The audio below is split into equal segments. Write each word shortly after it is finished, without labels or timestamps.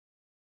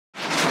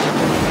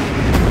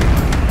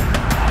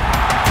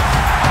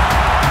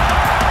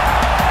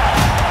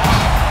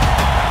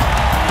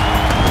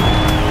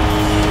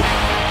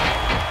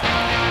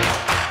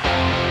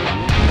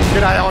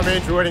G'day, I'm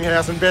Andrew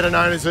Ettingshausen, better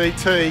known as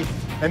ET,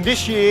 and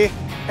this year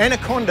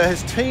Anaconda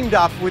has teamed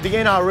up with the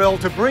NRL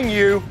to bring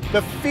you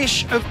the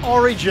Fish of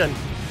Origin.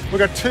 We've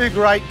got two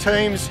great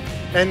teams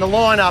and the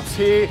lineups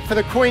here for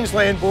the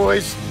Queensland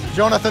boys,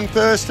 Jonathon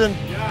Thurston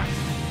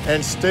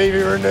and Stevie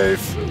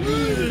Renouf.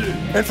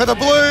 And for the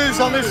Blues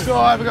on this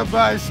side, we've got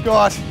Beau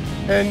Scott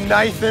and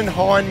Nathan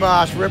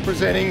Hindmarsh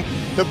representing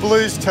the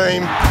Blues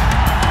team.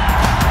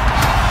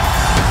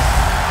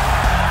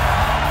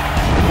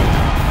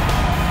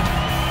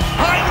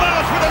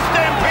 Hindmarsh with a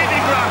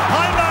stampeding run.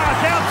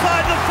 Hindmarsh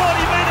outside the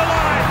 40-metre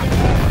line.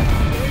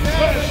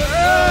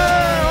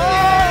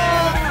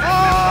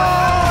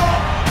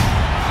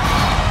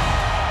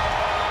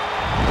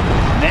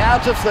 Now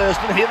to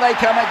Thurston. Here they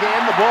come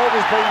again. The ball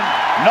has been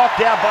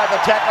knocked out by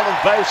the tackle of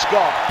Beau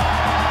Scott.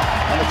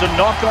 And it's a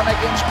knock-on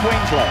against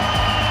Queensland.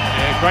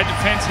 Yeah, great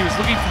defence. He was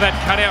looking for that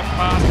cutout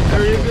pass.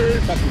 There he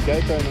is. Fuck the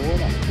GoPro in the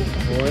water.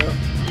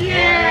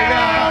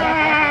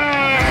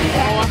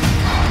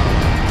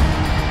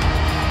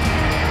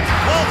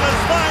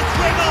 Walters finds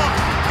Renouf.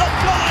 The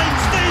flying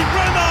Steve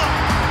Renouf.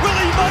 Will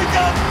he make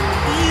it?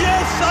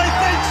 Yes, I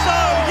think so.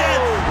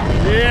 Yes.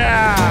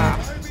 Yeah!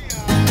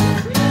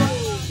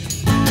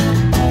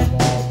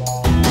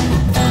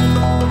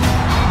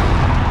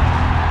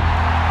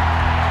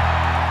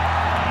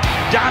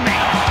 Dummy.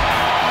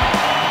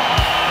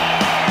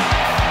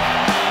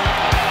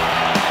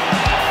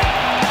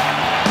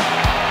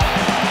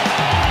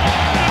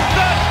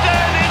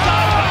 Thurston is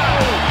over.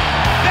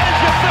 There's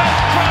your first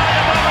try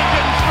of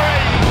Origin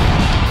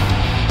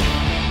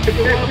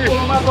 3.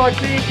 Form up, I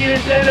think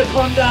it's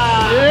Anaconda.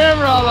 Yeah,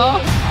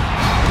 brother.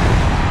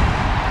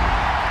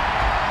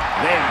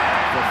 Then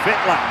the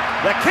Fittler.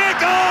 The kick.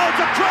 Oh,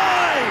 it's a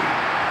try.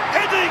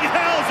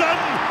 Ettingshausen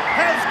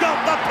has got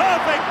the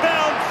perfect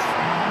bounce.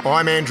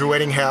 I'm Andrew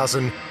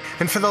Ettingshausen,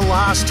 and for the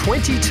last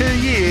 22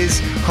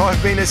 years, I've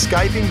been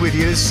escaping with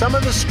you to some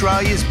of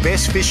Australia's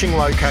best fishing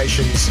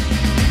locations.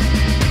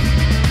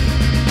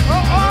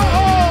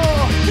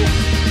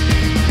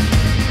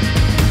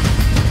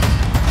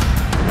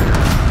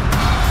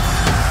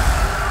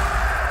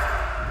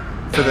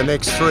 For the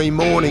next 3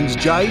 mornings,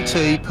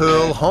 JT,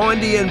 Pearl,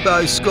 Hindy and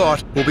Beau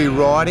Scott will be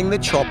riding the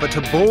chopper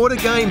to board a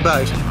game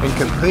boat and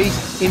compete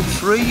in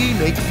 3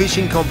 unique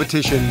fishing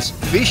competitions.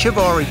 Fish of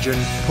Origin.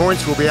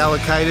 Points will be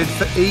allocated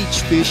for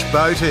each fish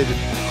boated.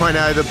 I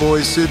know the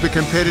boys' super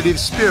competitive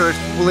spirit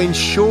will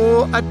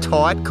ensure a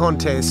tight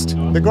contest.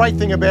 The great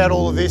thing about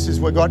all of this is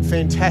we've got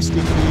fantastic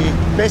gear,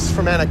 best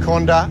from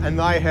Anaconda, and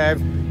they have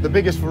the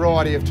biggest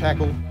variety of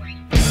tackle.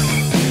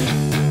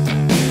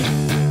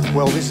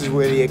 Well, this is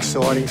where the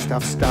exciting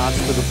stuff starts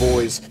for the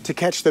boys. To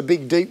catch the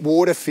big deep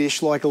water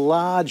fish like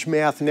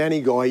largemouth nanny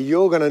guy,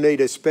 you're going to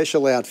need a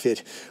special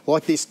outfit.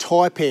 Like this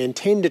taipan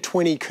 10 to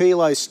 20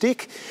 kilo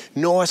stick,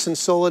 nice and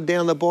solid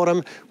down the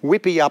bottom,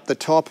 whippy up the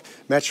top,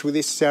 matched with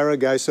this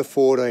Saragossa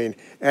 14.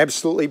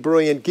 Absolutely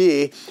brilliant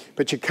gear,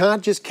 but you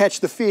can't just catch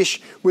the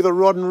fish with a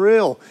rod and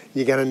reel.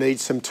 You're going to need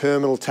some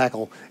terminal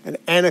tackle, and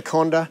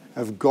Anaconda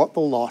have got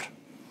the lot.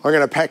 I'm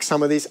going to pack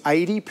some of this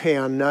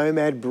 80-pound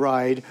Nomad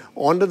braid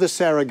onto the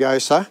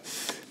Saragossa,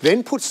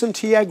 then put some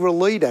Tiagra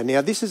leader.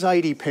 Now this is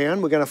 80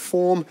 pound. We're going to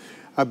form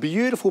a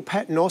beautiful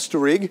paternoster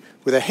rig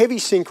with a heavy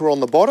sinker on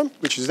the bottom,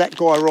 which is that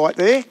guy right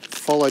there,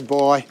 followed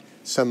by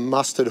some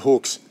mustard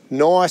hooks.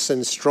 Nice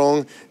and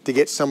strong to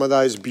get some of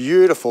those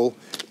beautiful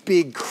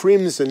big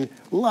crimson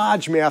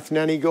largemouth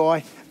nanny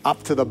guy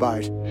up to the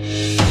boat.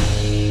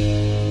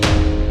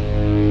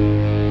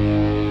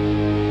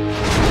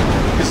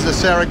 This is a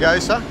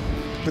Saragossa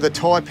with a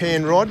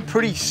taipan rod.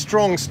 Pretty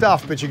strong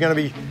stuff, but you're going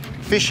to be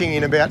fishing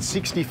in about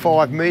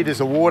 65 metres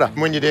of water.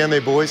 When you're down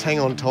there, boys, hang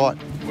on tight.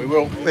 We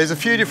will. There's a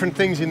few different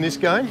things in this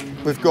game.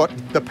 We've got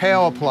the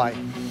power play.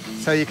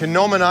 So you can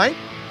nominate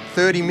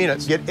 30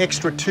 minutes, get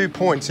extra 2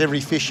 points every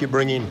fish you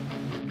bring in.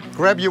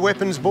 Grab your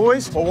weapons,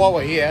 boys. Well, while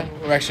we're here,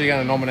 we're actually going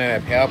to nominate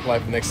our power play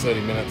for the next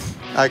 30 minutes.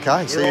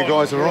 Okay, so you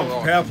guys are on.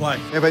 Power play.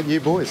 How about you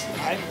boys?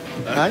 Hey,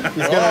 he's going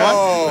to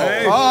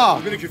Hey, Oh.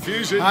 a bit of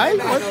confusion. Hey,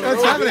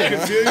 what's happening?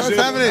 What's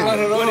happening? I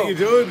don't know. What are you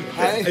doing?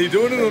 Are you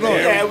doing it or not?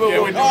 Yeah,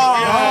 we're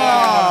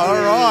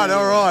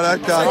all right,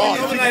 okay.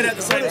 nominate at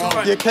the same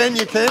time. You can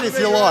if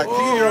you like.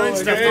 Your own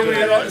stuff,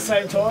 nominate at the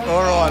same time.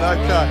 All right,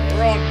 okay.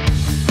 We're on.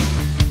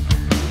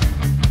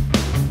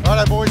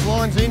 Righto, boys,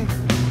 lines in.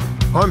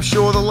 I'm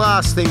sure the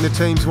last thing the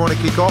teams want to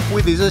kick off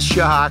with is a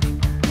shark,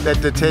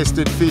 that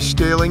detested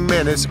fish-stealing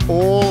menace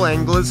all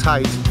anglers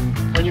hate.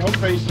 When you hook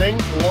these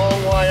things, a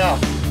long way up.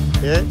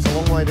 Yeah, it's a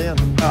long way down.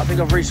 I think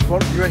I've reached the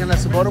bottom. Do you reckon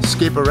that's the bottom?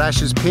 Skipper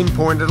Ash has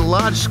pinpointed a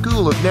large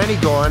school of nanny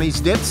guy on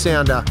his depth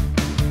sounder.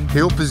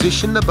 He'll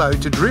position the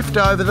boat to drift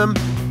over them,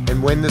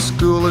 and when the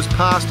school has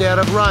passed out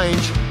of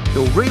range,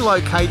 he'll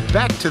relocate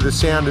back to the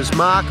sounder's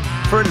mark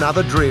for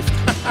another drift.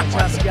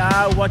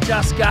 Watch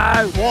us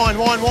go. Wind.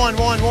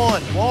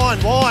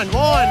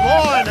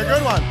 A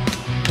good one.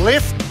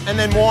 Lift and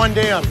then wind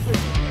down.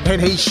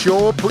 And he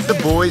sure put the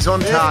boys on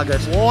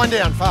target. Wind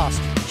down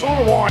fast. Sort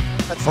of wine.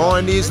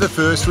 Hindy is the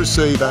first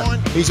receiver.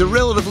 He's a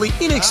relatively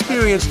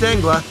inexperienced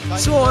angler,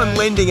 so I'm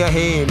lending a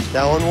hand.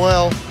 Going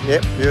well.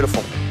 Yep,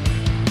 beautiful.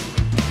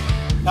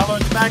 Come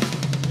on, back.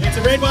 It's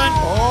a red one.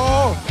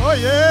 Oh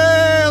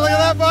yeah, look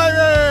at that,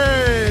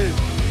 baby.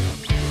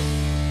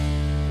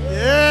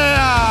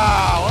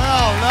 Yeah,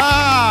 well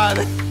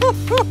done.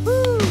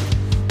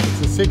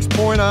 It's a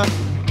 6-pointer.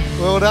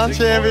 Well done,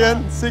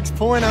 champion.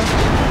 6-pointer.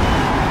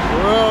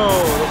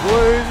 Whoa, the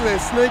Blues, they're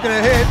sneaking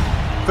ahead.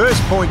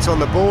 First points on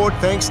the board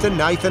thanks to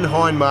Nathan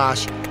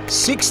Hindmarsh.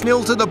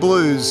 6-0 to the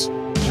Blues.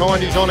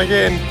 Hindy's on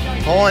again.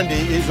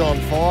 Hindy is on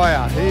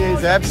fire. He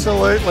is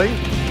absolutely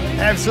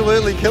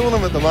killing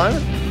them at the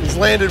moment. He's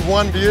landed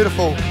one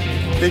beautiful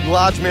big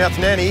largemouth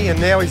nanny, and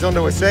now he's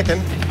onto a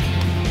second.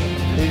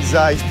 He's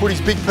put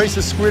his big piece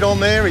of squid on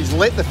there. He's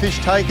let the fish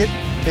take it.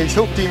 He's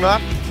hooked him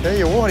up. Tell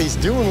you what, he's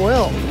doing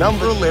well.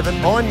 Number 11,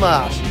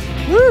 Hindmarsh.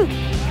 Woo!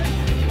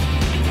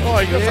 Oh,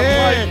 you got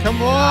Yeah,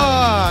 come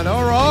on.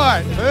 All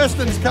right.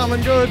 Thurston's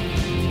coming good.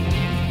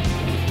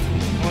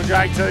 on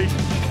JT.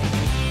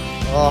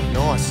 Oh,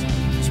 nice.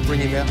 Just bring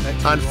him out that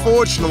time.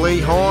 Unfortunately,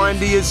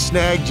 Hindy has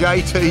snagged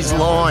JT's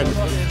line.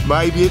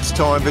 Maybe it's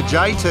time for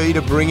JT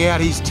to bring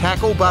out his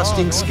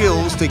tackle-busting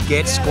skills to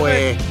get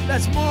square.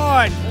 That's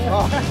mine.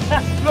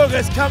 Look,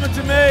 it's coming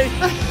to me.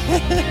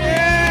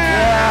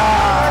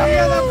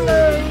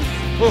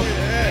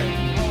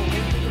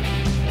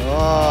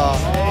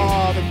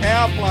 Oh, the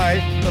power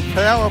play. The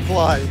power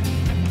play.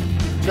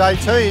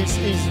 JT,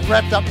 he's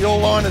wrapped up your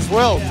line as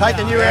well,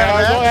 taking you out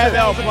of action.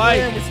 Foul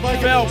play.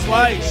 Foul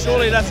play.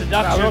 Surely that's a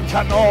No, duck. we're not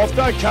cutting off.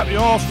 Don't cut me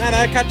off. No,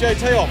 cut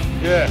JT off.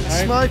 Yeah.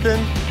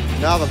 Smoking.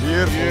 Another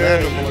beautiful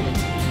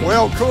landing.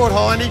 Well caught,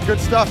 Hindy. Good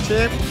stuff,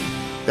 champ.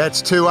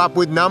 That's 2 up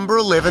with number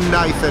 11,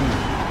 Nathan.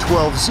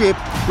 12 zip,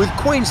 with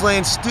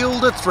Queensland still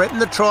to threaten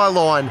the try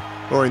line,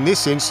 or in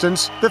this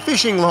instance, the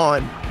fishing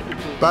line.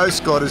 Beau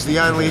Scott is the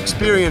only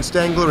experienced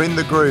angler in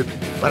the group,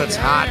 but it's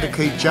hard to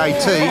keep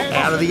JT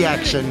out of the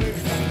action.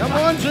 Come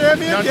on,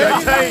 champion.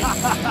 Get it.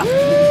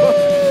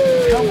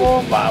 Come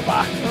on,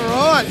 Baba. All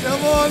right,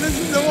 come on. This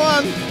is the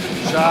one.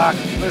 Shark.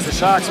 Where's the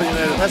sharks when you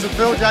need them? How's it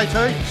feel,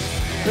 JT?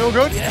 Feel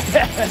good?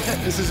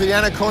 This is the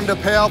Anaconda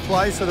power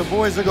play, so the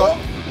boys have got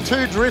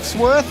 2 drifts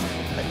worth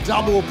at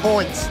double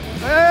points.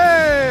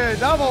 Hey,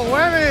 double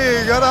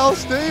whammy. Got old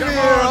Stevie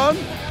here on.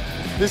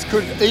 This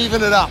could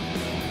even it up.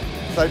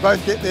 They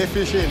both get their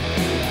fish in.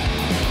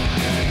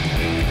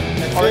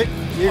 That's it.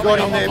 You got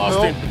him there,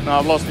 Pearl. No,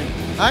 I've lost him.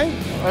 Hey?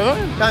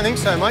 Don't think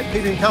so, mate.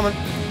 Keep him coming.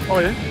 Oh,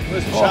 yeah?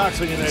 Where's the sharks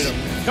when you need them?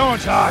 Come on,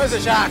 sharks. Where's the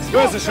sharks?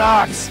 Where's the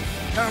sharks?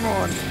 Come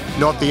on.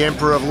 Not the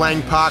Emperor of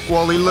Lang Park,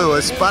 Wally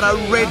Lewis, but a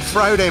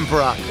red-throat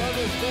Emperor.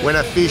 When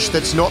a fish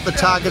that's not the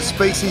target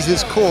species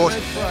is caught,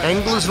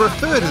 anglers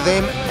refer to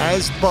them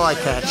as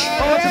bycatch.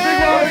 Oh, it's a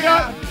big one. We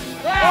got.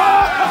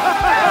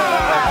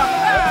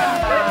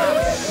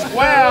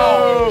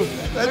 Wow.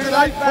 That's an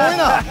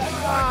 8-pointer.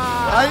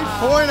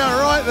 8-pointer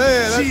right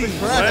there. That's a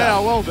cracker.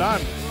 Wow, well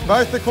done.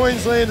 Both the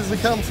Queenslanders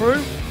have come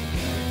through.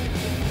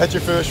 That's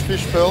your first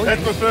fish, Pearl.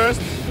 That's my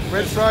first.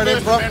 Red throat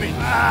First Emperor. of many.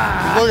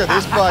 Look at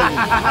this baby.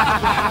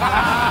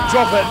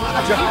 Drop it.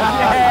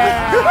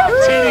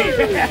 Tinny.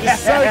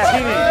 It's so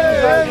tinny.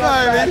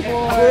 Yeah, baby.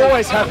 It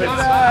always happens.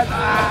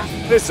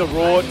 This is a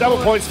raw. Double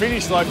points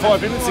finished like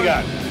 5 minutes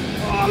ago.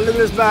 Oh, look at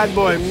this bad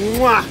boy.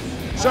 Mwah.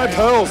 Show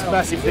Pearl's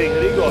massive thing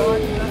that he got.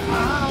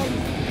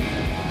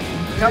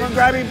 Come and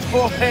grab him,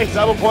 boys.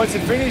 Double points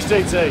and finish,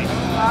 DT.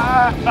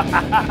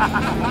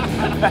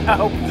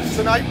 It's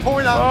an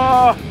 8-pointer.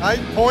 Oh.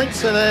 8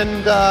 points and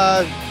then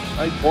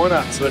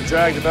 8-pointer. So they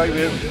dragged it back a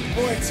bit.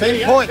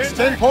 10 points.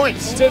 10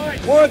 points.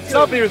 Well, it's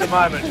up here at the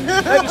moment.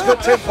 They just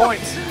got 10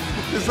 points.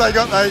 Because they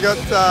got.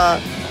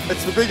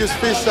 It's the biggest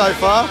fish so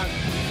far.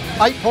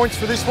 8 points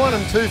for this one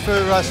and 2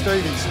 for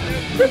Stevie's.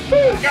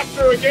 Come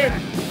through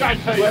again.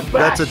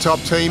 That's a top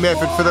team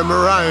effort for the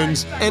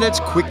Maroons, and it's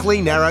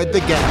quickly narrowed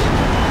the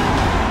gap.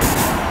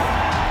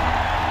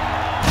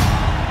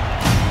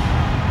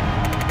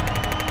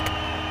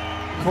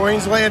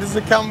 Queenslanders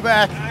have come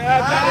back.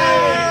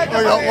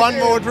 We got one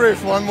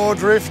more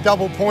drift,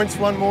 double points,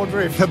 one more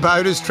drift. The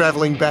boat is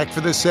travelling back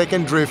for the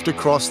second drift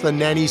across the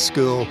nanny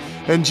school.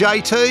 And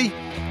JT,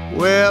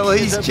 well,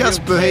 he's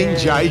just being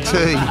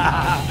JT.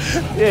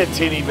 Yeah,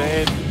 tinny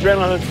man.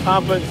 Adrenaline's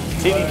pumping,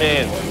 tinny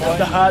man.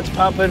 The heart's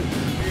pumping.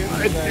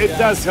 It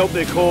does help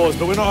their cause,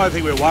 but I don't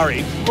think we're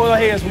worried. All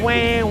I hear is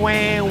wham,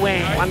 wham,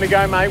 wham. One to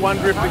go, mate. One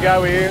drift to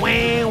go here.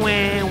 Wham,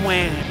 wham,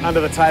 wham. Under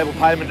the table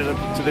payment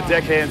to the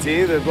deckhands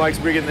here. The blokes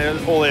bringing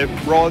all their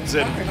rods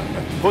and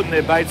putting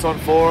their baits on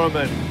for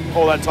them and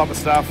all that type of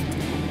stuff.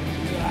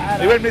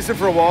 He went missing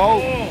for a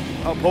while.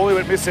 Oh, Paulie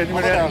went missing. He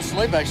went out.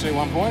 asleep actually at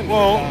one point.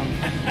 Well,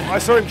 I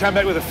saw him come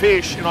back with a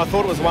fish, and I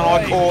thought it was the one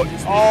I caught.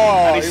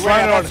 Oh, and he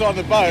went outside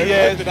the boat,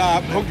 yeah, hooked it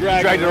up, and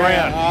dragged it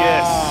around.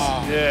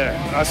 Ah. Yes,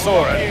 yeah, I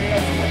saw it.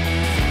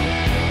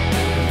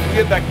 We'll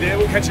get back there.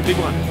 We'll catch a big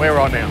one. Where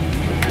right now?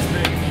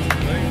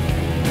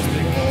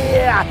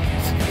 Yeah.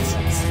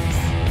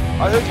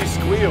 I heard you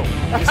squeal.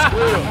 You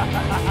squeal.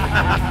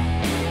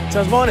 So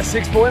it's mine a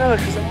 6-pointer?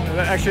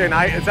 Actually,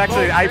 it's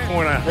actually an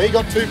 8-pointer. He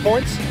got 2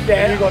 points,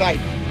 and you got 8.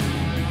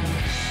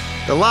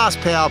 The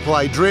last power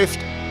play drift,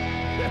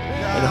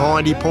 and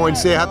Hindy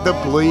points out the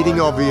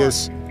bleeding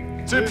obvious.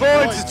 2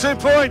 points, it's 2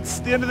 points.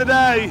 At the end of the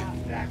day,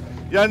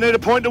 you don't need a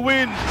point to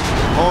win.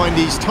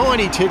 Hindy's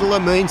tiny tiddler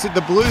means that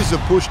the Blues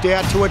have pushed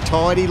out to a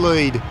tidy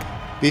lead.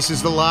 This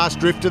is the last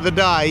drift of the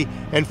day,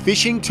 and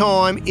fishing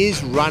time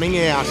is running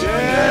out.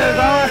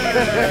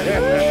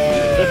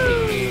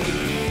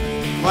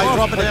 Mate,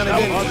 drop it down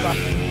again.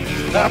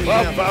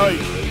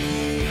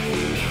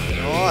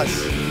 Nice.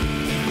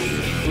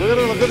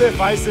 Look at their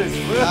faces.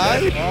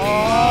 Hey?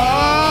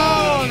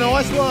 Oh,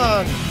 nice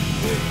one.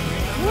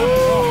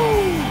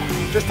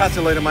 Woo. Just touch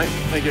the leader, mate.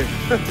 Thank you.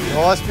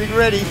 Nice, big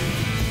ready.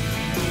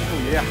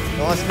 Oh, yeah.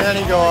 Nice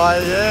mounting guy,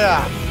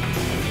 yeah.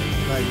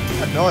 Mate,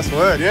 nice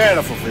work.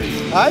 Beautiful fish.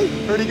 Hey,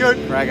 pretty good.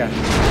 Ragger.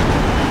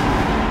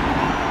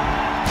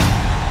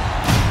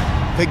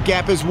 The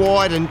gap has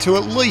widened to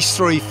at least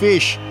 3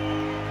 fish.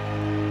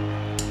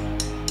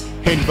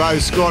 And Beau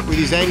Scott, with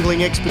his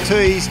angling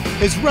expertise,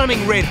 is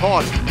running red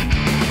hot.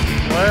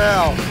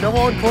 Wow, come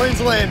on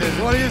Queenslanders,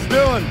 what are you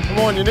doing? Come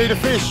on, you need a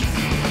fish.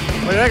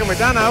 What do you reckon, we're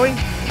done, are we?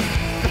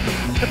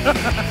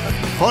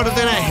 Hotter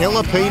than a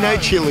jalapeno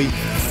chili.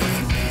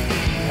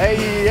 Hey,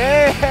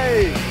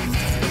 hey!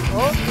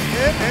 Oh,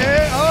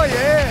 yeah, oh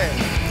yeah.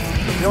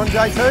 You on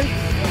JT?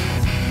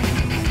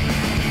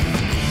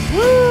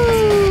 Woo!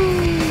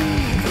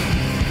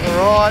 All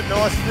right,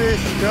 nice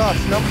fish. Gosh,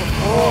 number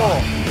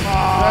 4.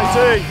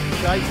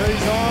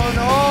 JT's on.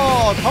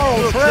 Oh,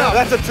 coral trout.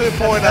 That's a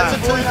 2-pointer. That's a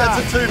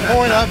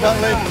 2-pointer, but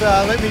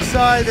let me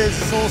say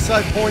there's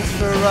also points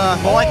for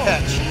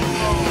bycatch.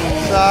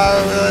 So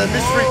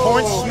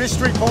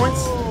mystery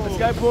points. Let's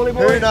go, Paulie boy.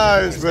 Who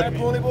knows? Let's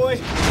go, Paulie boy.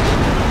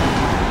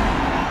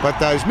 But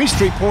those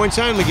mystery points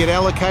only get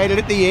allocated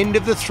at the end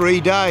of the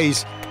 3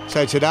 days.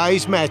 So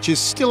today's match is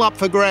still up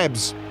for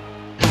grabs.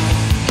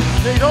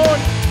 Lead on.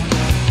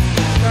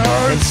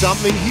 And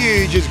something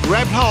huge has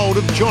grabbed hold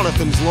of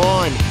Jonathon's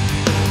line.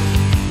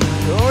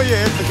 Oh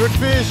yeah, it's a good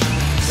fish.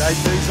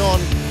 JT's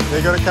on.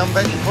 They've got to come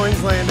back to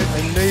Queensland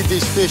and need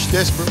this fish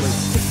desperately.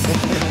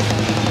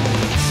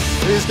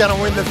 Who's going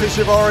to win the fish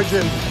of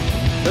origin?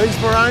 These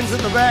Maroons at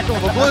the back or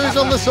the Blues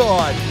on the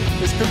side?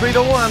 This could be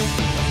the one.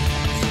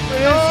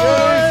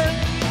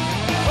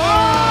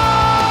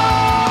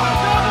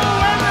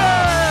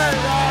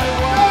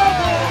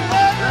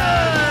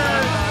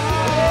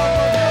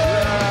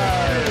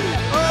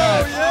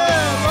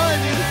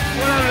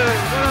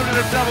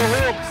 Double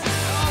hooks.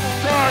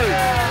 Sorry.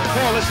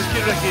 Come on, let's just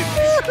get back in.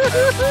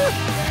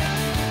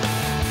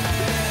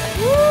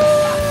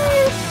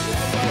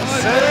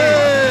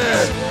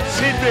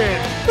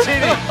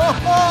 Sydney.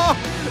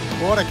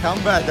 What a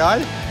comeback,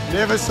 eh?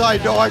 Never say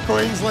die,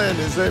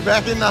 Queenslanders. They're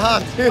back in the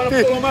hunt. Want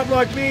to pull them up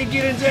like me and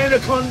get into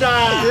Anaconda.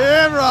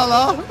 Yeah,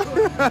 brother.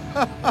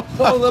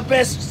 All the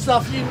best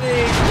stuff you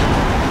need.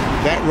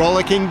 That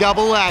rollicking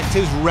double act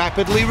has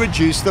rapidly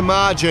reduced the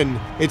margin.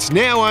 It's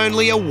now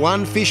only a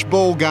 1-fish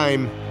ball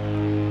game.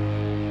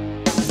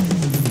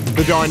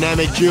 The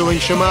dynamic dueling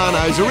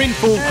Shimano's are in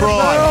full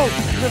cry.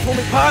 For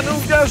my partner,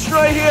 we'll go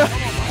straight here.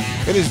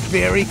 It is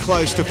very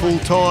close to full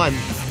time,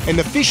 and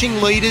the fishing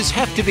leaders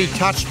have to be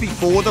touched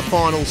before the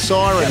final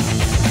siren.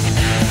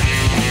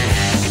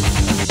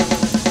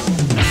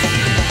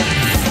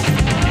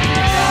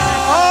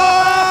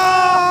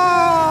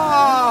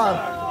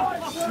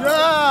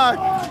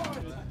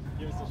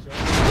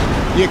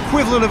 The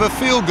equivalent of a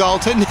field goal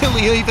to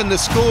nearly even the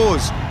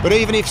scores. But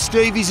even if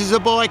Stevie's is a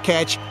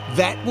bycatch,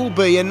 that will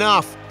be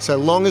enough, so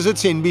long as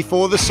it's in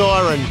before the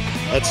siren.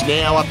 It's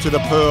now up to the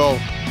Pearl.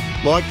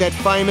 Like that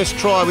famous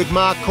try with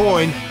Mark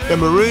Coyne, the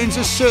Maroons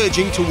are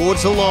surging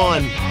towards the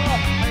line.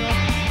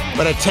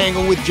 But a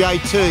tangle with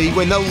JT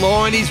when the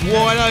line is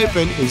wide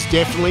open is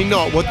definitely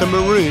not what the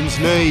Maroons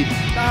need.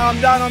 No, I'm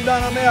done,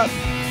 I'm out.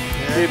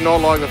 Did not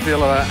like the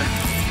feel of that.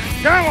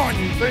 Come on,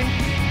 you thing.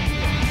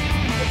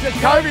 It's a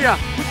cobia.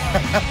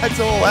 That's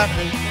all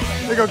happening.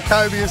 They've got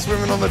cobia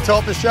swimming on the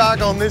top, a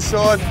shark on this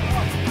side.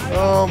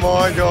 Oh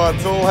my God,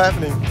 it's all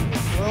happening.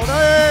 Well,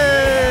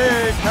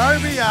 hey,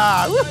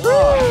 cobia!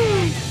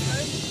 Woohoo!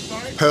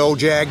 Pearl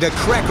jagged a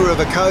cracker of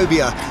a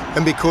cobia,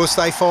 and because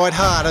they fight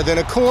harder than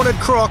a cornered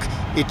croc,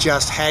 it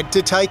just had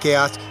to take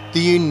out the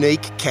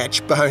unique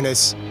catch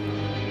bonus.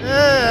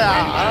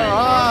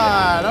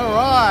 Yeah, all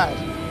right.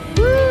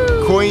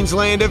 Woo.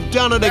 Queensland have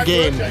done it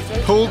again,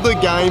 pulled the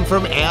game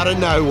from out of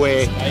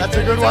nowhere. That's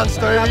a good one,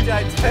 Stevie.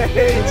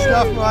 Good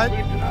stuff,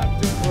 mate.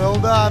 Well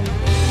done.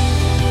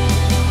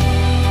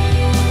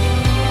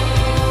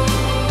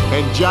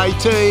 And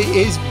JT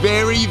is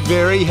very,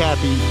 very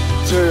happy.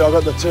 Two, I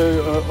got the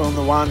 2 on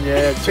the 1,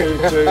 yeah, 2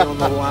 on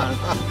the 1.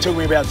 Took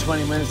me about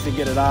 20 minutes to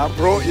get it up.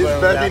 Brought you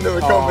back into the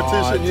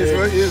competition,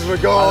 you were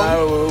gone. I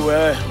know,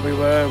 we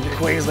were.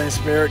 Queensland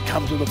spirit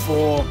come to the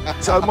fore.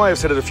 So I may have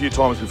said it a few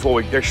times before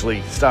we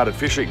actually started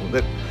fishing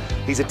that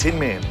he's a tin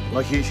man.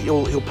 Like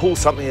he'll pull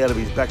something out of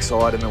his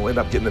backside and he'll end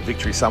up getting the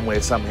victory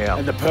somewhere, somehow.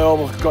 And the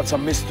Pearl got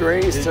some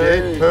mysteries too.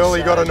 Did. Pearl,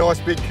 he got a nice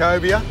big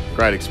cobia.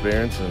 Great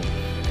experience, and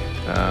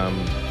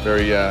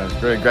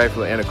very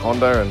grateful to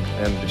Anaconda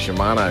and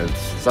Shimano.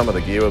 Some of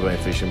the gear we've been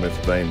fishing with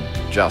has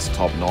been just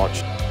top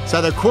notch.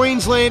 So the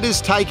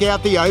Queenslanders take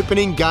out the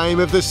opening game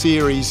of the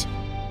series.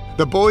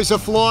 The boys are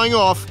flying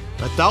off,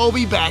 but they'll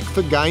be back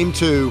for game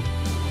 2.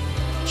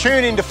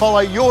 Tune in to follow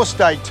your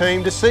state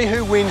team to see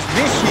who wins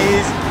this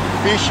year's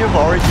Fish of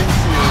Origin